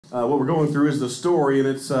what we're going through is the story, and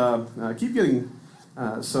it's I keep getting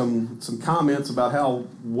some comments about how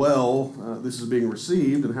well this is being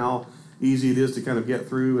received and how easy it is to kind of get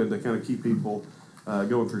through and to kind of keep people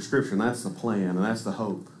going through Scripture. And that's the plan, and that's the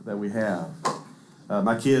hope that we have.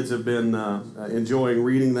 My kids have been enjoying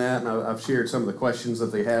reading that, and I've shared some of the questions that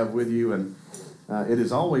they have with you, and it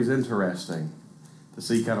is always interesting to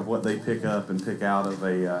see kind of what they pick up and pick out of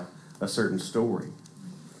a certain story.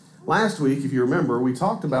 Last week, if you remember, we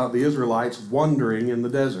talked about the Israelites wandering in the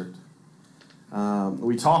desert.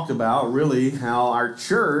 We talked about really how our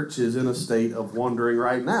church is in a state of wandering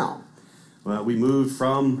right now. We moved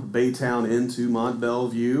from Baytown into Mont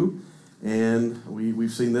Belvieu, and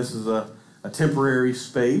we've seen this as a temporary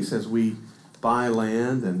space as we buy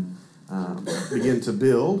land and begin to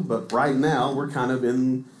build. But right now, we're kind of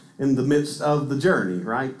in the midst of the journey,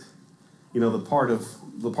 right? You know, the part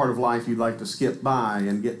of life you'd like to skip by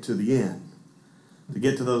and get to the end, to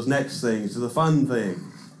get to those next things, to the fun things.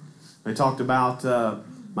 I talked about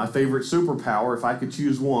my favorite superpower, if I could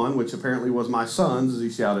choose one, which apparently was my son's, as he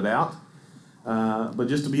shouted out, but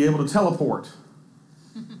just to be able to teleport.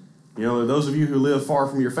 You know, those of you who live far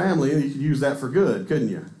from your family, you could use that for good, couldn't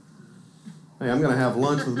you? Hey, I'm going to have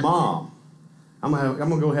lunch with Mom. I'm going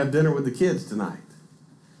to go have dinner with the kids tonight.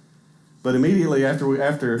 But immediately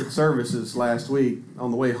after services last week,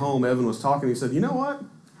 on the way home, Evan was talking. He said, "You know what?"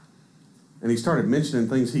 And he started mentioning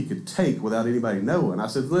things he could take without anybody knowing. I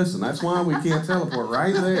said, "Listen, that's why we can't teleport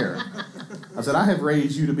right there." I said, "I have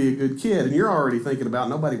raised you to be a good kid, and you're already thinking about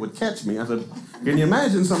nobody would catch me." I said, "Can you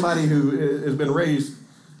imagine somebody who has been raised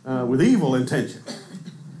with evil intention?"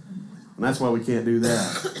 And that's why we can't do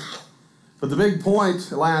that. But the big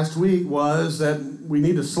point last week was that we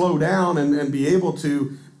need to slow down and be able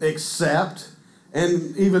to accept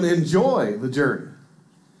and even enjoy the journey.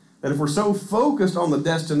 That if we're so focused on the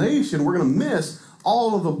destination, we're going to miss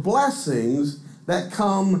all of the blessings that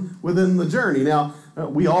come within the journey. Now,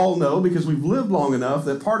 we all know, because we've lived long enough,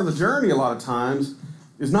 that part of the journey a lot of times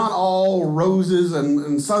is not all roses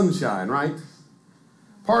and sunshine, right?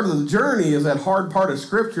 Part of the journey is that hard part of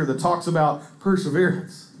Scripture that talks about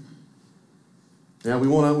perseverance. Yeah, we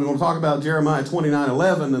want to talk about Jeremiah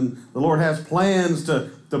 29:11, and the Lord has plans to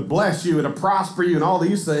bless you and to prosper you and all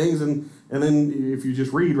these things. And then if you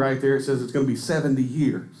just read right there, it says it's going to be 70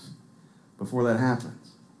 years before that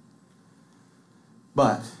happens.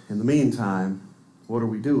 But in the meantime, what are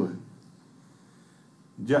we doing?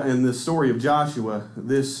 In this story of Joshua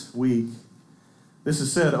this week, this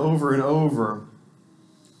is said over and over,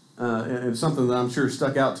 and it's something that I'm sure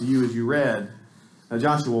stuck out to you as you read.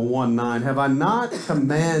 Joshua 1:9, "Have I not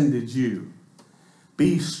commanded you?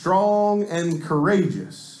 Be strong and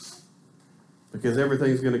courageous, because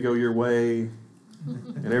everything's going to go your way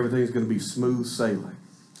and everything's going to be smooth sailing."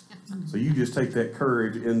 So you just take that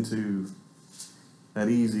courage into that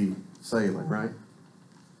easy sailing, right?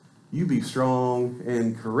 You be strong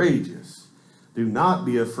and courageous. Do not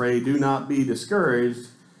be afraid. Do not be discouraged,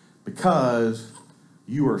 because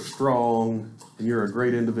you are strong and you're a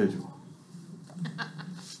great individual.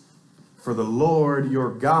 For the Lord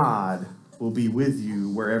your God will be with you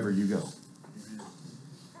wherever you go.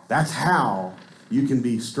 That's how you can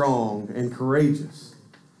be strong and courageous.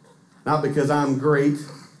 Not because I'm great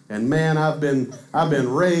and man, I've been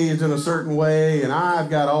raised in a certain way and I've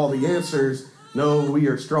got all the answers. No, we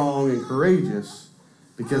are strong and courageous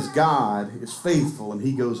because God is faithful and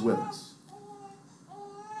He goes with us.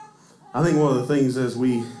 I think one of the things as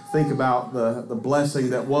we think about the blessing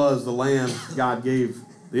that was the land God gave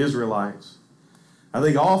the Israelites, I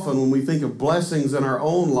think often when we think of blessings in our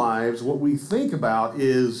own lives, what we think about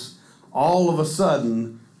is all of a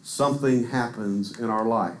sudden something happens in our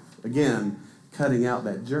life. Again, cutting out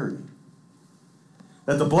that journey.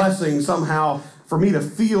 That the blessing somehow, for me to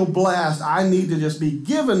feel blessed, I need to just be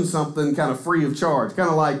given something kind of free of charge. Kind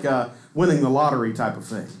of like winning the lottery type of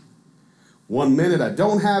thing. One minute I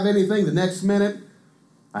don't have anything, the next minute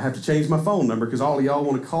I have to change my phone number because all of y'all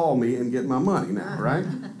want to call me and get my money now, right?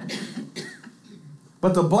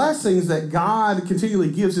 But the blessings that God continually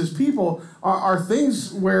gives His people are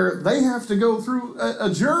things where they have to go through a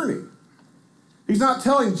journey. He's not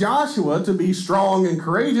telling Joshua to be strong and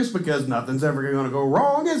courageous because nothing's ever going to go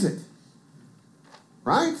wrong, is it?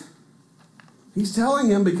 Right? He's telling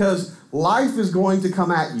him because life is going to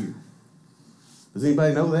come at you. Does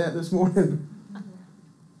anybody know that this morning?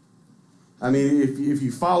 I mean, if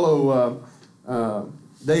you follow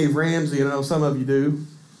Dave Ramsey, and I know some of you do,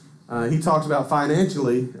 he talks about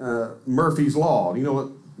financially Murphy's Law. Do you know what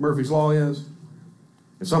Murphy's Law is?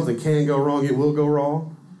 If something can go wrong, it will go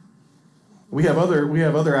wrong. We have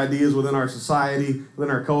other ideas within our society,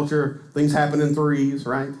 within our culture. Things happen in threes,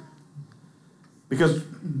 right? Because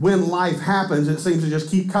when life happens, it seems to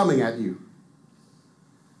just keep coming at you.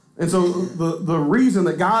 And so the reason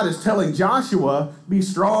that God is telling Joshua, be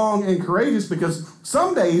strong and courageous, because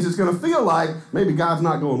some days it's going to feel like maybe God's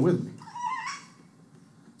not going with me.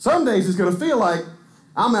 Some days it's going to feel like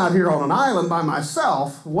I'm out here on an island by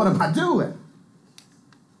myself. What am I doing?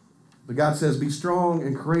 But God says, be strong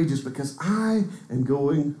and courageous because I am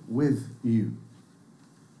going with you.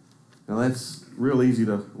 Now that's real easy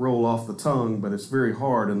to roll off the tongue, but it's very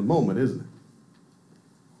hard in the moment, isn't it?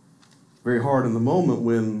 Very hard in the moment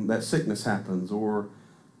when that sickness happens or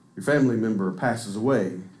your family member passes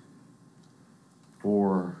away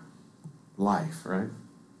or life, right?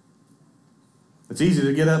 It's easy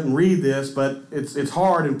to get up and read this, but it's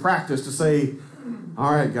hard in practice to say,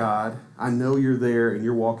 all right, God, I know you're there and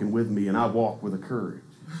you're walking with me, and I walk with a courage.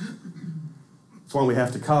 That's why we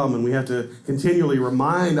have to come and we have to continually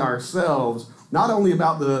remind ourselves not only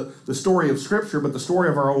about the story of Scripture, but the story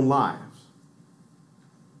of our own lives.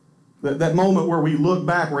 That moment where we look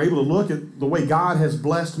back, we're able to look at the way God has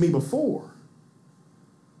blessed me before.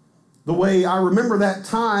 The way I remember that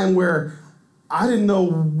time where I didn't know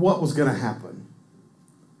what was going to happen.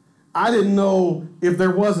 I didn't know if there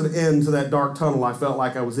was an end to that dark tunnel I felt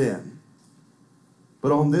like I was in.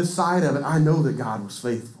 But on this side of it, I know that God was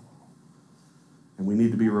faithful. And we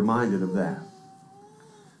need to be reminded of that.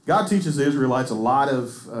 God teaches the Israelites a lot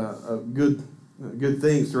of good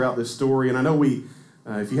things throughout this story. And I know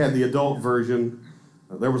if you had the adult version,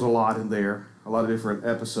 there was a lot in there, a lot of different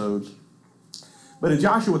episodes. But in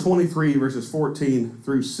Joshua 23, verses 14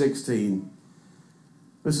 through 16,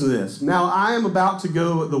 listen to this. Now I am about to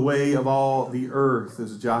go the way of all the earth, this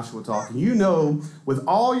is Joshua talking. You know with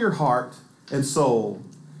all your heart and soul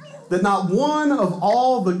that not one of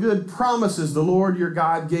all the good promises the Lord your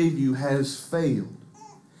God gave you has failed.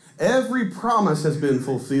 Every promise has been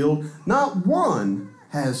fulfilled. Not one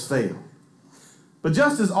has failed. But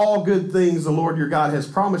just as all good things the Lord your God has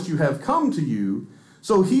promised you have come to you,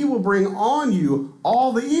 so he will bring on you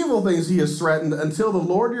all the evil things he has threatened until the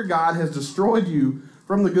Lord your God has destroyed you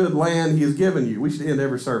from the good land he has given you. We should end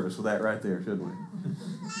every service with that right there, shouldn't we?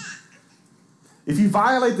 If you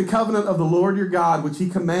violate the covenant of the Lord your God, which he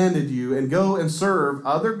commanded you, and go and serve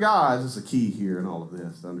other gods, that's the key here in all of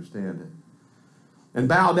this, to understand it, and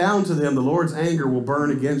bow down to them, the Lord's anger will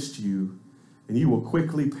burn against you, and you will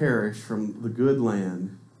quickly perish from the good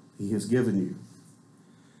land he has given you.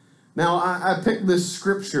 Now, I picked this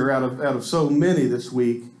scripture out of so many this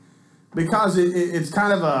week because it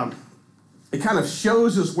kind of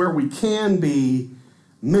shows us where we can be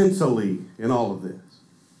mentally in all of this.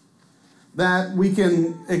 That we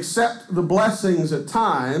can accept the blessings at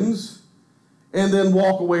times and then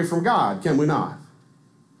walk away from God, can we not?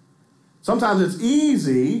 Sometimes it's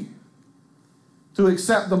easy to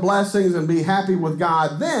accept the blessings and be happy with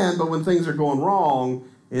God then, but when things are going wrong,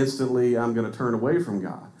 instantly I'm going to turn away from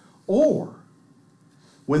God. Or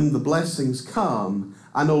when the blessings come,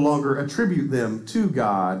 I no longer attribute them to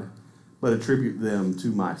God, but attribute them to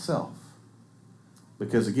myself.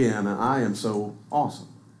 Because again, I am so awesome.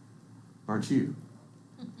 Aren't you?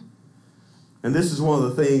 And this is one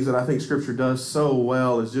of the things that I think Scripture does so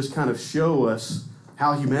well, is just kind of show us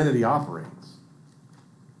how humanity operates.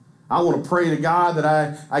 I want to pray to God that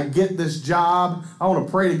I get this job. I want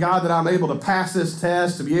to pray to God that I'm able to pass this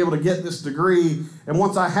test, to be able to get this degree. And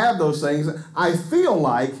once I have those things, I feel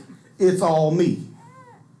like it's all me.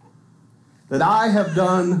 That I have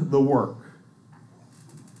done the work.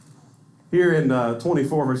 Here in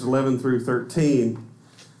 24, verses 11 through 13,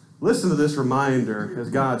 listen to this reminder as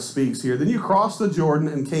God speaks here. Then you crossed the Jordan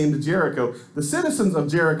and came to Jericho. The citizens of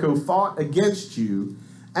Jericho fought against you,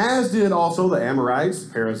 as did also the Amorites,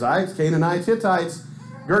 Perizzites, Canaanites, Hittites,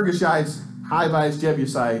 Girgashites, Hivites,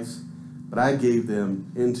 Jebusites, but I gave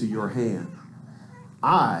them into your hand.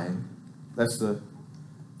 That's the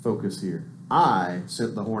focus here, I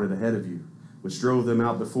sent the hornet ahead of you, which drove them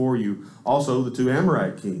out before you, also the two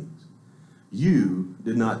Amorite kings. You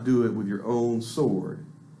did not do it with your own sword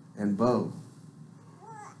and bow.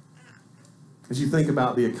 As you think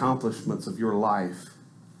about the accomplishments of your life,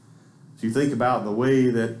 as you think about the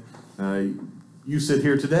way that you sit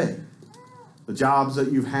here today, the jobs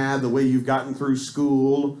that you've had, the way you've gotten through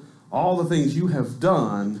school, all the things you have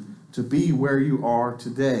done to be where you are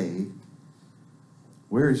today,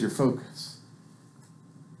 where is your focus?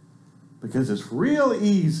 Because it's real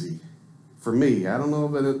easy for me, I don't know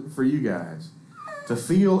about for you guys, to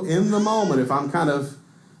feel in the moment, if I'm kind of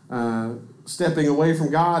stepping away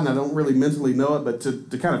from God and I don't really mentally know it, but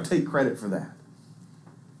to kind of take credit for that.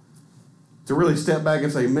 to really step back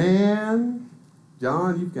and say, man,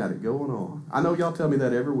 John, you've got it going on. I know y'all tell me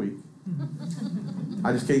that every week.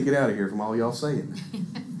 I just can't get out of here from all y'all saying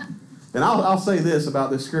it. And I'll say this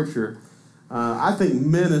about this scripture. I think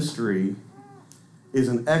ministry is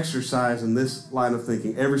an exercise in this line of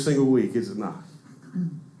thinking every single week, is it not?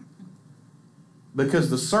 Because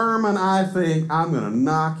the sermon, I think, I'm going to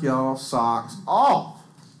knock y'all socks off.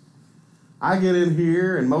 I get in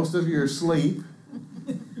here and most of you are asleep.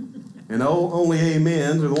 And only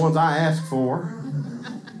amens are the ones I ask for.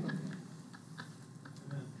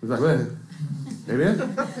 It's like, what? Amen?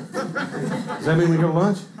 Does that mean we go to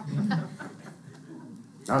lunch?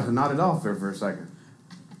 I nodded off there for a second.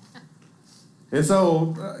 And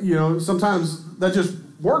so, sometimes that just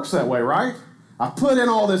works that way, right? I put in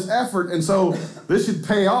all this effort, and so this should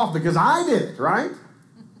pay off because I did it, right?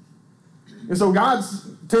 And so God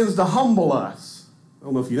tends to humble us. I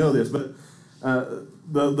don't know if you know this, but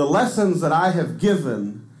the lessons that I have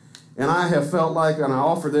given, and I have felt like, and I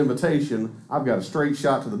offered the invitation, I've got a straight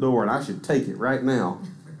shot to the door, and I should take it right now,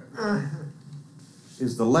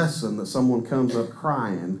 is the lesson that someone comes up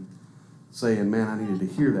crying, saying, man, I needed to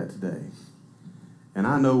hear that today. And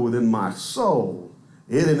I know within my soul,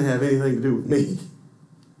 it didn't have anything to do with me.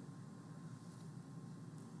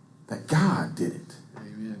 That God did it.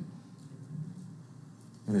 Amen.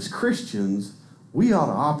 And as Christians, we ought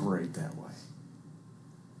to operate that way.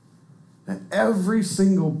 That every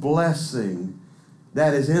single blessing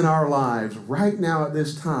that is in our lives right now at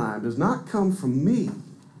this time does not come from me.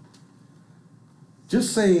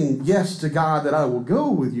 Just saying yes to God that I will go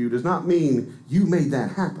with you does not mean you made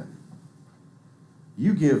that happen.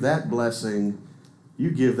 You give that blessing,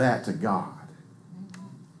 you give that to God.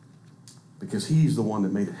 Because He's the one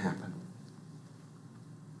that made it happen.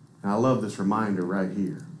 And I love this reminder right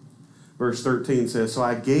here. Verse 13 says, so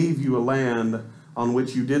I gave you a land on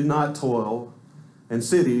which you did not toil, and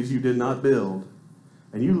cities you did not build,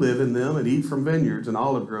 and you live in them and eat from vineyards and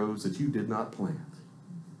olive groves that you did not plant.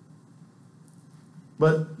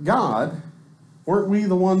 But God, weren't we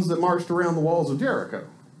the ones that marched around the walls of Jericho?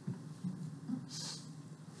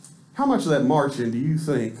 How much of that marching do you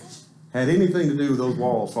think had anything to do with those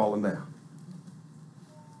walls falling down?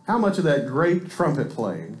 How much of that great trumpet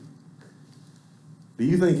playing do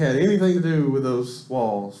you think had anything to do with those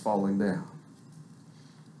walls falling down?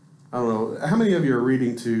 I don't know. How many of you are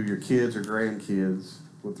reading to your kids or grandkids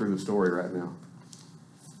through the story right now?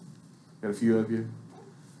 Got a few of you?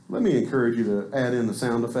 Let me encourage you to add in the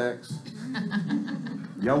sound effects.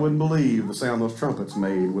 Y'all wouldn't believe the sound those trumpets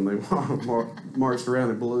made when they marched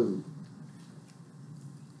around and blew.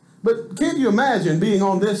 But can't you imagine being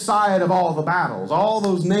on this side of all the battles, all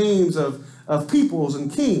those names of peoples and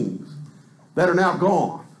kings that are now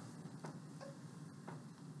gone?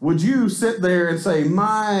 Would you sit there and say,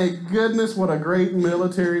 my goodness, what a great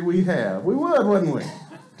military we have? We would, wouldn't we?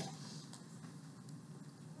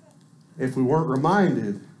 If we weren't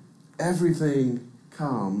reminded, everything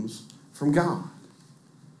comes from God.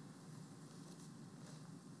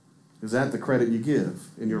 Is that the credit you give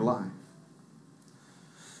in your life?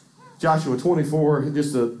 Joshua 24,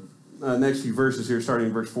 just the next few verses here, starting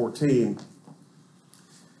in verse 14.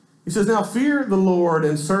 He says, now fear the Lord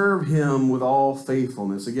and serve Him with all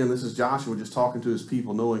faithfulness. Again, this is Joshua just talking to his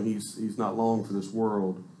people, knowing he's not long for this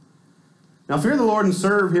world. Now fear the Lord and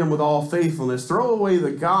serve Him with all faithfulness. Throw away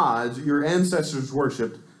the gods your ancestors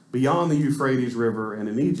worshipped beyond the Euphrates River and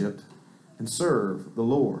in Egypt, and serve the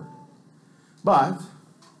Lord. But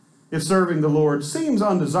if serving the Lord seems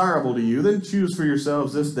undesirable to you, then choose for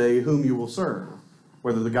yourselves this day whom you will serve,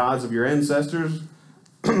 whether the gods of your ancestors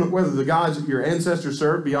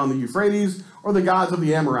served beyond the Euphrates, or the gods of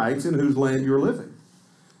the Amorites in whose land you are living.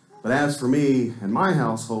 But as for me and my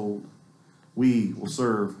household, we will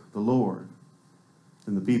serve the Lord.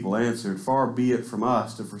 And the people answered, far be it from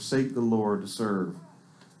us to forsake the Lord to serve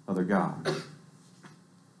other gods.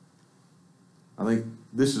 I think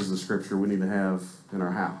this is the scripture we need to have in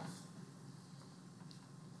our house.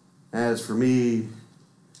 As for me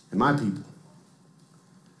and my people,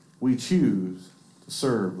 we choose to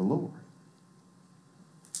serve the Lord.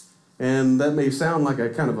 And that may sound like a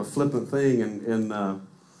kind of a flippant thing in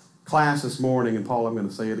class this morning, and Paul, I'm going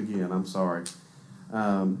to say it again, I'm sorry.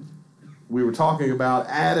 We were talking about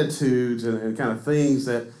attitudes and kind of things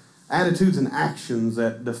attitudes and actions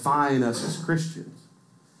that define us as Christians.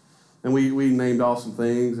 And we named off some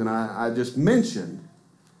things, and I just mentioned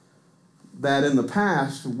that in the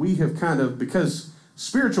past, we have because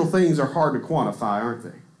spiritual things are hard to quantify, aren't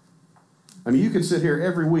they? I mean, you can sit here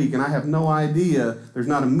every week, and I have no idea, there's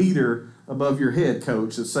not a meter above your head,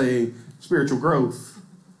 coach, that's saying spiritual growth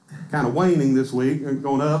kind of waning this week and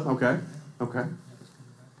going up, okay. Okay?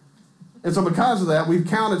 And so because of that, we've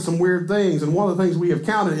counted some weird things, and one of the things we have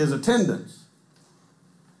counted is attendance.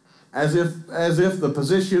 As if the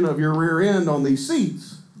position of your rear end on these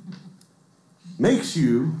seats makes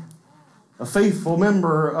you a faithful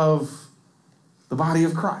member of the body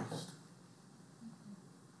of Christ.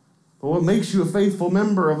 But what makes you a faithful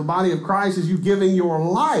member of the body of Christ is you giving your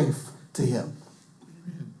life to Him.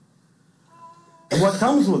 And what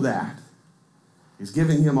comes with that is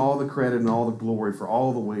giving Him all the credit and all the glory for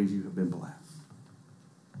all the ways you have been blessed.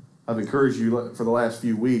 I've encouraged you for the last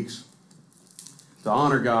few weeks to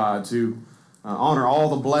honor God, to honor all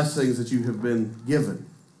the blessings that you have been given.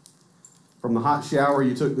 From the hot shower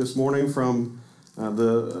you took this morning, from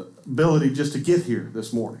the ability just to get here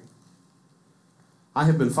this morning. I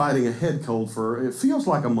have been fighting a head cold for, it feels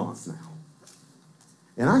like a month now.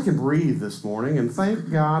 And I can breathe this morning, and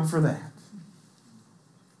thank God for that.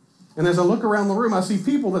 And as I look around the room, I see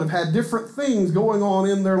people that have had different things going on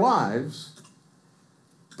in their lives.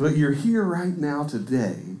 But you're here right now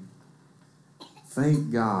today.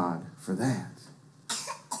 Thank God for that.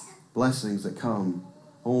 Blessings that come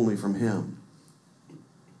only from Him.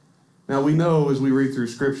 Now we know as we read through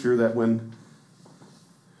Scripture that when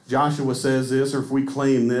Joshua says this, or if we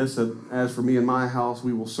claim this, that as for me and my house,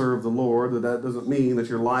 we will serve the Lord, that doesn't mean that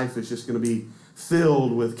your life is just going to be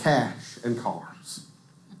filled with cash and cars.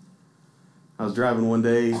 I was driving one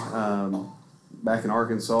day back in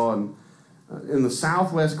Arkansas, and in the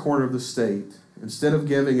southwest corner of the state, instead of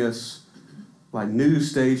giving us like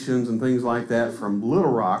news stations and things like that from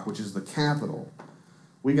Little Rock, which is the capital,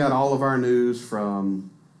 we got all of our news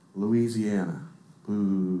from Louisiana.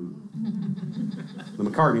 Ooh. The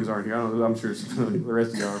McCartneys aren't here. I'm sure the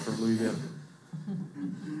rest of you are from Louisiana.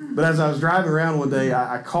 But as I was driving around one day,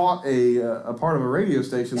 I caught a part of a radio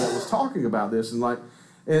station that was talking about this, and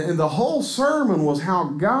the whole sermon was how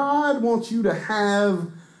God wants you to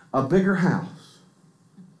have a bigger house.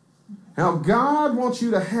 How God wants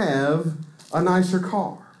you to have a nicer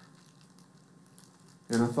car.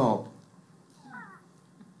 And I thought,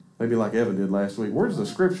 maybe like Evan did last week, where's the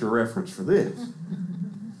scripture reference for this?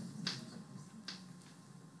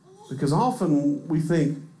 Because often we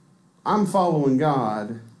think, I'm following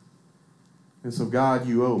God, and so God,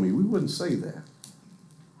 you owe me. We wouldn't say that.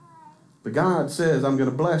 But God says, I'm going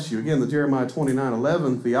to bless you. Again, the Jeremiah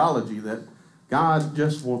 29:11 theology that God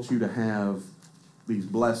just wants you to have these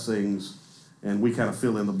blessings, and we kind of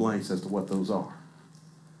fill in the blanks as to what those are.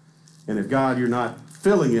 And if God, you're not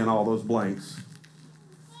filling in all those blanks,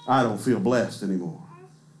 I don't feel blessed anymore.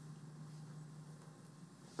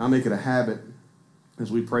 I make it a habit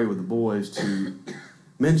as we pray with the boys to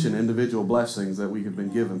mention individual blessings that we have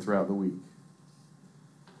been given throughout the week.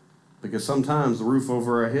 Because sometimes the roof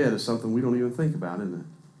over our head is something we don't even think about, isn't it?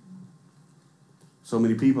 So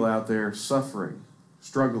many people out there suffering,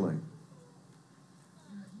 struggling.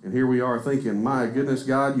 And here we are thinking, my goodness,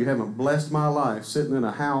 God, you haven't blessed my life sitting in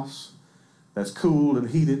a house that's cooled and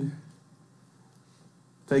heated,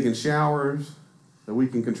 taking showers that we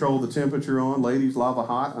can control the temperature on. Ladies, lava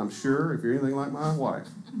hot, I'm sure, if you're anything like my wife.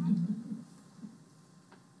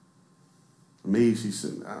 Me, she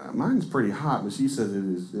said, mine's pretty hot, but she says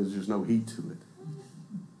there's just no heat to it.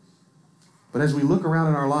 But as we look around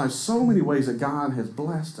in our lives, so many ways that God has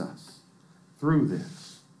blessed us through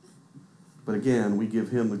this. But again, we give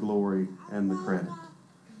Him the glory and the credit.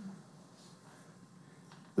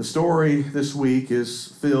 The story this week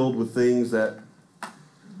is filled with things that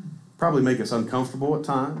probably make us uncomfortable at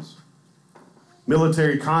times.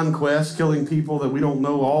 Military conquest, killing people that we don't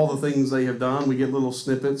know all the things they have done. We get little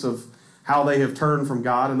snippets of how they have turned from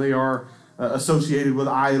God, and they are associated with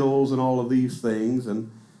idols and all of these things,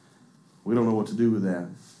 and we don't know what to do with that.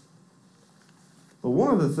 But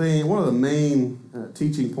one of the main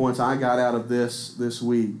teaching points I got out of this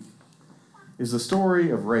week is the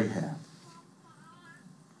story of Rahab.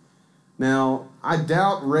 Now, I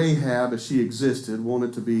doubt Rahab, as she existed,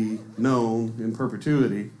 wanted to be known in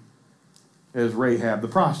perpetuity as Rahab the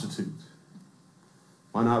prostitute.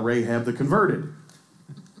 Why not Rahab the converted?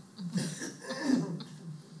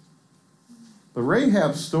 But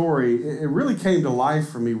Rahab's story, it really came to life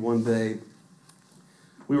for me one day.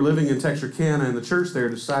 We were living in Texarkana, and the church there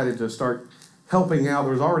decided to start helping out.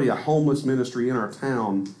 There was already a homeless ministry in our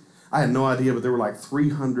town. I had no idea, but there were like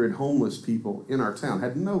 300 homeless people in our town.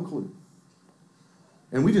 Had no clue.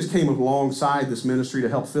 And we just came alongside this ministry to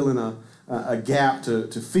help fill in a gap to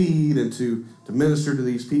feed and to minister to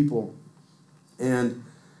these people. And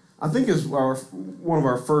I think as one of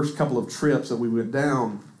our first couple of trips that we went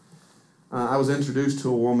down, I was introduced to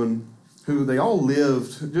a woman who they all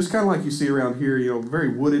lived just kind of like you see around here, very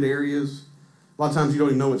wooded areas, A lot of times you don't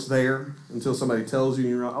even know it's there until somebody tells you,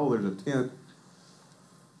 and you're like, oh, there's a tent.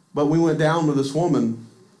 But we went down with this woman,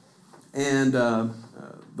 and the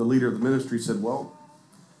leader of the ministry said, well,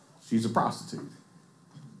 she's a prostitute.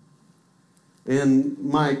 And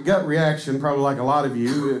my gut reaction, probably like a lot of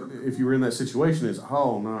you, if you were in that situation, is,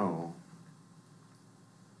 oh, no.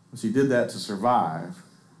 She did that to survive.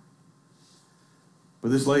 But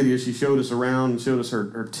this lady, as she showed us around and showed us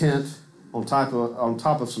her tent on top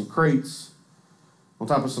of some crates, on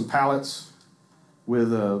top of some pallets,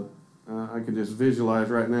 with I can just visualize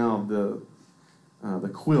right now the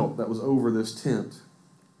quilt that was over this tent.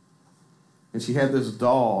 And she had this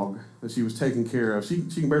dog that she was taking care of. She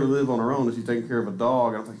can barely live on her own, and she's taking care of a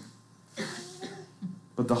dog. I'm thinking,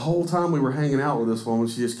 but the whole time we were hanging out with this woman,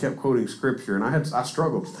 she just kept quoting scripture, and I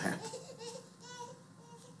struggled with that.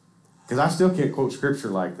 Because I still can't quote scripture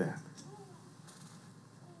like that.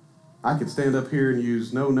 I could stand up here and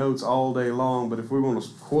use no notes all day long, but if we want to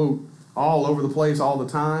quote all over the place all the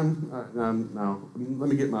time, no. Let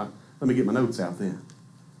me get my notes out then.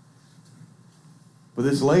 But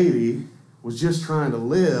this lady was just trying to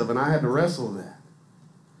live, and I had to wrestle with that.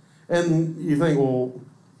 And you think, well,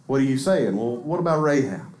 what are you saying? Well, what about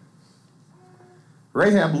Rahab?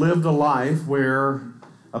 Rahab lived a life where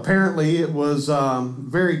apparently it was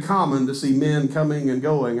very common to see men coming and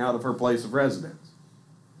going out of her place of residence.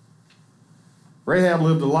 Rahab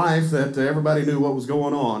lived a life that everybody knew what was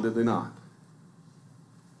going on, did they not?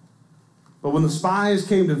 But when the spies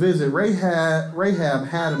came to visit, Rahab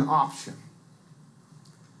had an option.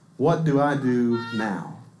 What do I do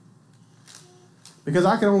now? Because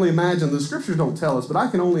I can only imagine, the scriptures don't tell us, but I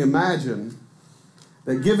can only imagine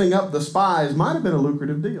that giving up the spies might have been a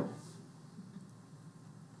lucrative deal.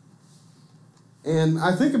 And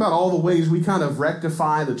I think about all the ways we kind of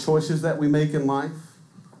rectify the choices that we make in life.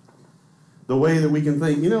 The way that we can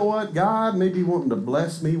think, you know what, God may be wanting to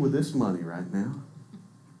bless me with this money right now.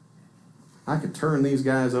 I could turn these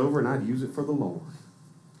guys over and I'd use it for the Lord.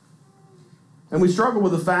 And we struggle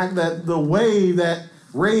with the fact that the way that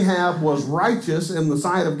Rahab was righteous in the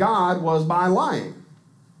sight of God was by lying.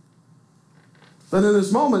 But in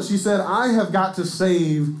this moment, she said, I have got to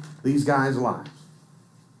save these guys' lives.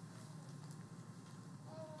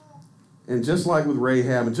 And just like with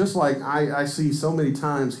Rahab, and just like I see so many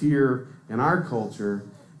times here in our culture,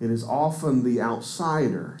 it is often the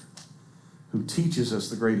outsider who teaches us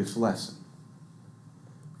the greatest lesson.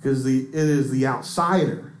 Because it is the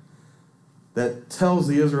outsider that tells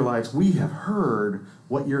the Israelites, we have heard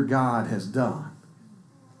what your God has done.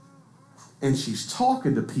 And she's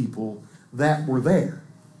talking to people that were there,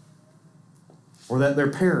 or that their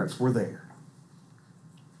parents were there.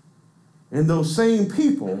 And those same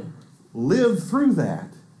people lived through that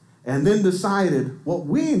and then decided what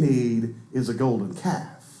we need is a golden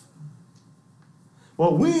calf.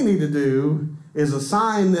 What we need to do is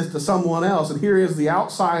assign this to someone else. And here is the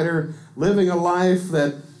outsider living a life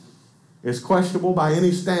that is questionable by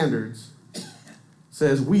any standards,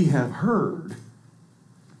 says, we have heard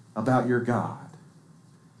about your God.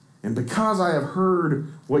 And because I have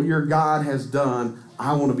heard what your God has done,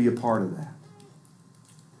 I want to be a part of that.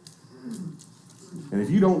 And if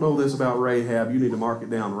you don't know this about Rahab, you need to mark it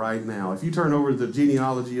down right now. If you turn over to the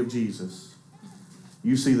genealogy of Jesus,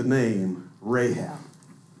 you see the name Rahab.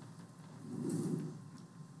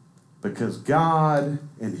 Because God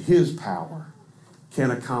and his power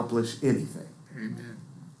can accomplish anything. Amen.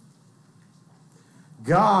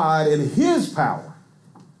 God and his power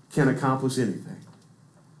can accomplish anything.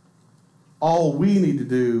 All we need to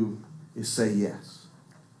do is say yes.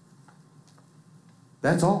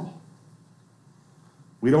 That's all.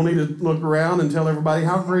 We don't need to look around and tell everybody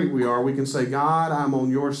how great we are. We can say, God, I'm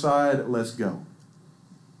on your side. Let's go.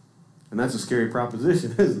 And that's a scary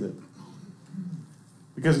proposition, isn't it?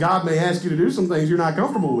 Because God may ask you to do some things you're not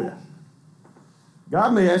comfortable with.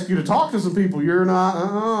 God may ask you to talk to some people you're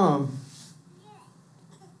not,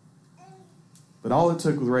 But all it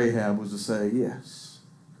took with Rahab was to say yes.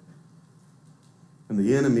 And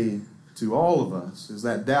the enemy to all of us is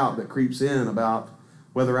that doubt that creeps in about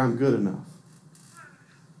whether I'm good enough.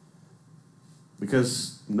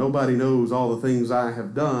 Because nobody knows all the things I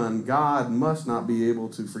have done, God must not be able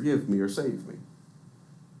to forgive me or save me.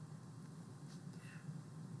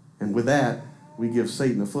 And with that, we give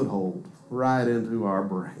Satan a foothold right into our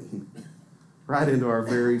brain, right into our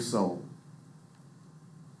very soul.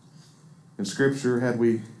 In Scripture, had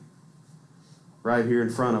we right here in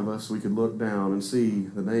front of us, we could look down and see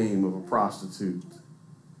the name of a prostitute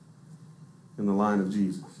in the line of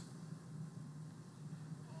Jesus.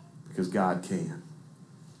 Because God can.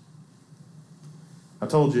 I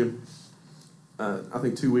told you I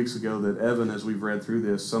think 2 weeks ago that Evan, as we've read through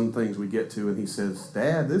this, some things we get to and he says,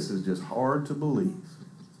 Dad, this is just hard to believe.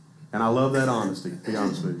 And I love that honesty, to be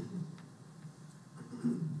honest with you.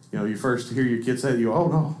 You know, you first hear your kids say, you go, oh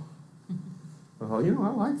no. Well, you know, I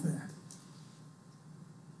like that.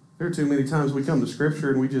 There are too many times we come to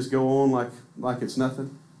Scripture and we just go on like it's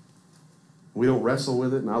nothing. We don't wrestle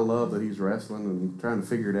with it, and I love that he's wrestling and trying to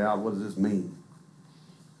figure it out. What does this mean?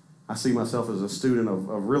 I see myself as a student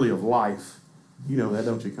of life. You know that,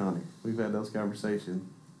 don't you, Connie? We've had those conversations.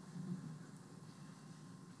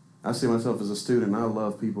 I see myself as a student, and I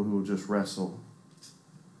love people who will just wrestle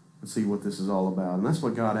and see what this is all about. And that's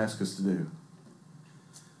what God asks us to do.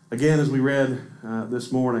 Again, as we read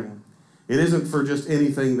this morning, it isn't for just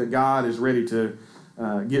anything that God is ready to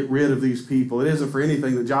get rid of these people. It isn't for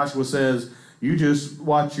anything that Joshua says, you just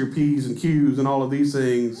watch your P's and Q's and all of these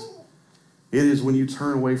things. It is when you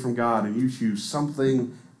turn away from God and you choose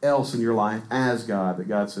something else in your life as God, that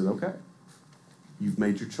God says, okay, you've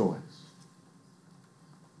made your choice.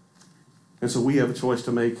 And so we have a choice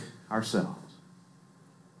to make ourselves.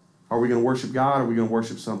 Are we going to worship God, or are we going to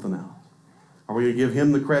worship something else? Are we going to give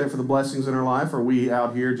him the credit for the blessings in our life, or are we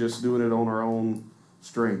out here just doing it on our own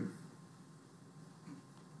strength?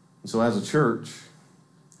 And so as a church,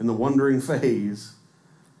 in the wondering phase,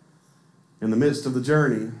 in the midst of the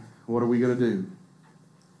journey, what are we going to do?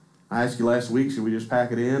 I asked you last week, should we just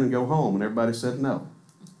pack it in and go home? And everybody said no.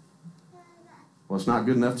 Well, it's not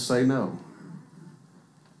good enough to say no.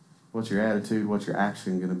 What's your attitude? What's your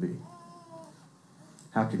action going to be?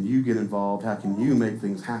 How can you get involved? How can you make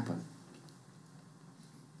things happen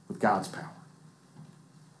with God's power?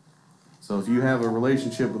 So if you have a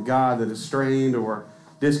relationship with God that is strained or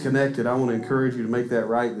disconnected, I want to encourage you to make that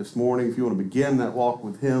right this morning. If you want to begin that walk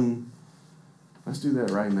with him, let's do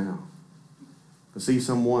that right now. To see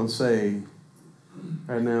someone say,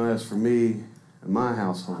 right now, as for me and my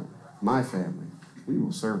household, my family, we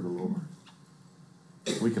will serve the Lord.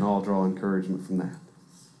 We can all draw encouragement from that.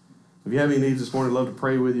 If you have any needs this morning, I'd love to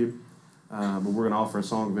pray with you. But we're going to offer a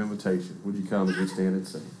song of invitation. Would you come and just stand and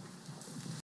sing?